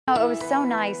Oh, it was so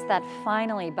nice that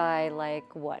finally by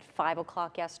like, what, 5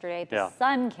 o'clock yesterday, the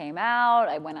sun came out.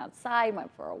 I went outside, went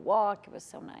for a walk. It was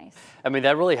so nice. I mean,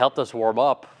 that really helped us warm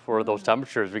up for those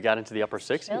temperatures. We got into the upper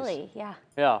 60s. Chilly, yeah.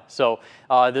 Yeah, so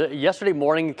yesterday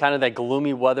morning, kind of that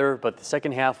gloomy weather, but the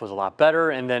second half was a lot better.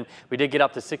 And then we did get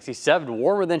up to 67,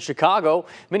 warmer than Chicago.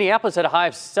 Minneapolis had a high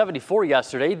of 74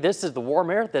 yesterday. This is the warm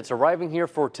air that's arriving here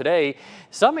for today.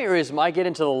 Some areas might get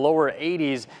into the lower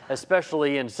 80s,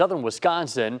 especially in southern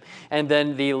Wisconsin. And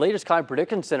then the latest Climate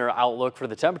Prediction Center outlook for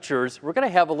the temperatures, we're going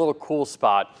to have a little cool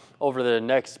spot over the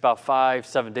next about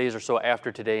 5-7 days or so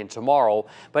after today and tomorrow.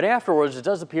 But afterwards, it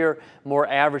does appear more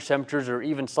average temperatures or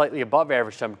even slightly above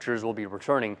average temperatures will be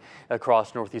returning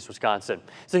across northeast Wisconsin.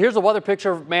 So here's a weather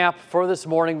picture map for this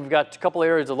morning. We've got a couple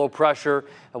areas of low pressure,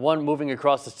 one moving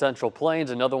across the central plains,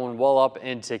 another one well up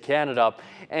into Canada.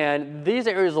 And these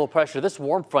areas of low pressure, this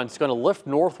warm front is going to lift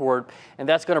northward, and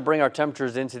that's going to bring our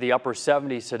temperatures into the upper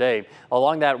 70s today.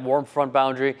 Along that warm front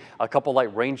boundary, a couple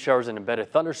light rain showers and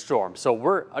embedded thunderstorms. So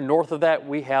we're north of that,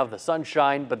 we have the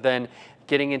sunshine, but then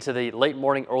getting into the late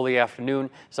morning, early afternoon,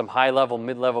 some high-level,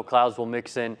 mid-level clouds will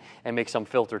mix in and make some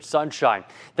filtered sunshine.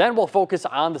 Then we'll focus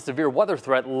on the severe weather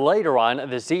threat later on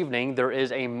this evening. There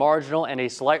is a marginal and a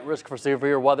slight risk for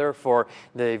severe weather for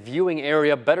the viewing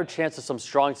area. Better chance of some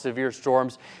strong severe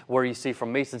storms where you see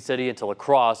from Mason City into La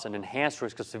Crosse, an enhanced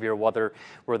risk of severe weather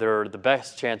where they're the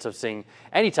best chance of seeing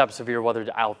any type of severe weather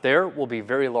out there will be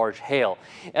very large hail.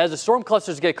 As the storm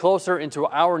clusters get closer into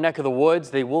our neck of the woods,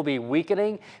 they will be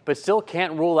weakening, but still can't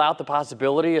rule out the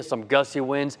possibility of some gusty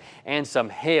winds and some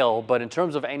hail. But in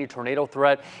terms of any tornado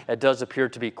threat, it does appear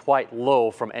to be quite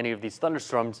low from any of these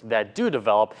thunderstorms that do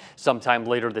develop sometime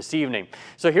later this evening.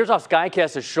 So here's how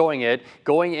Skycast is showing it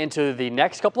going into the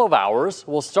next couple of hours.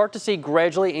 We'll start to see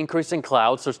gradually increasing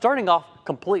clouds. So starting off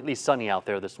completely sunny out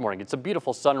there this morning. It's a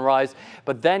beautiful sunrise,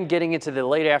 but then getting into the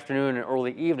late afternoon and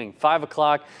early evening, 5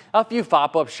 o'clock, a few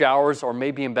pop-up showers or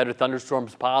maybe embedded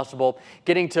thunderstorms possible.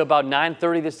 Getting to about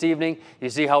 9:30 this evening, you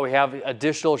see how we have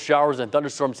additional showers and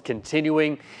thunderstorms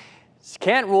continuing.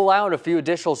 Can't rule out a few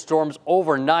additional storms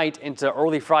overnight into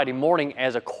early Friday morning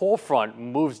as a cold front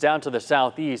moves down to the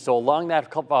southeast. So along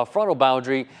that frontal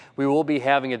boundary, we will be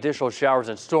having additional showers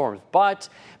and storms. But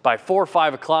by 4 or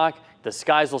 5 o'clock, the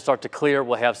skies will start to clear.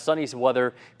 We'll have sunny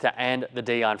weather to end the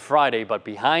day on Friday, but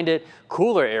behind it,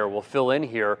 cooler air will fill in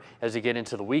here as we get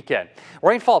into the weekend.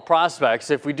 Rainfall prospects,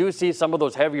 if we do see some of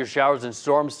those heavier showers and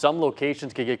storms, some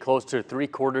locations could get close to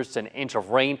 3/4 to an inch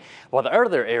of rain, while the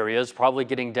other areas probably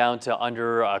getting down to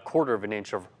under 1/4 of an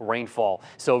inch of rainfall.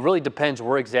 So it really depends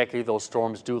where exactly those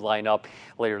storms do line up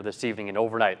later this evening and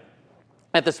overnight.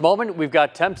 At this moment, we've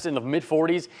got temps in the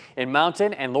mid-40s in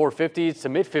Mountain and lower 50s to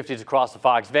mid-50s across the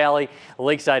Fox Valley.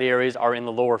 Lakeside areas are in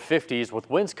the lower 50s with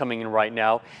winds coming in right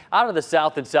now out of the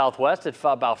south and southwest at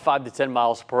about 5 to 10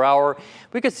 miles per hour.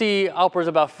 We could see upwards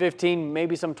about 15,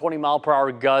 maybe some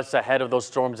 20-mile-per-hour gusts ahead of those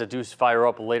storms that do fire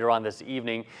up later on this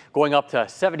evening, going up to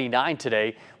 79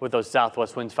 today with those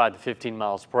southwest winds 5 to 15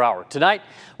 miles per hour. Tonight,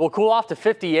 we'll cool off to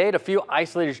 58. A few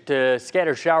isolated to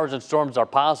scattered showers and storms are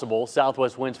possible.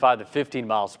 Southwest winds 5 to 15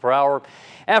 miles per hour.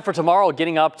 And for tomorrow,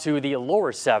 getting up to the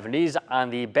lower 70s on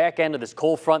the back end of this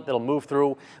cold front that'll move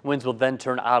through. Winds will then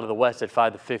turn out of the west at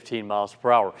 5 to 15 miles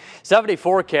per hour. 7-day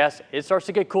forecast, it starts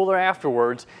to get cooler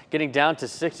afterwards, getting down to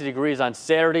 60 degrees on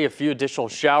Saturday. A few additional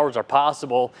showers are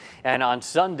possible. And on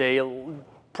Sunday,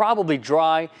 probably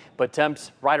dry, but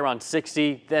temps right around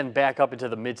 60, then back up into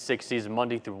the mid-60s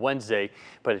Monday through Wednesday,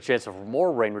 but a chance of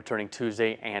more rain returning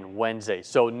Tuesday and Wednesday.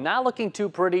 So not looking too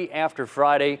pretty after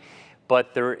Friday,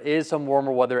 but there is some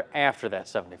warmer weather after that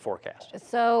 7-day forecast.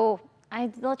 So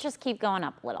let's just keep going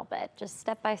up a little bit, just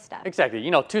step by step. Exactly.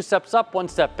 You know, 2 steps up, 1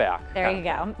 step back. There you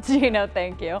go. Gino,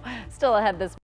 thank you. Still ahead this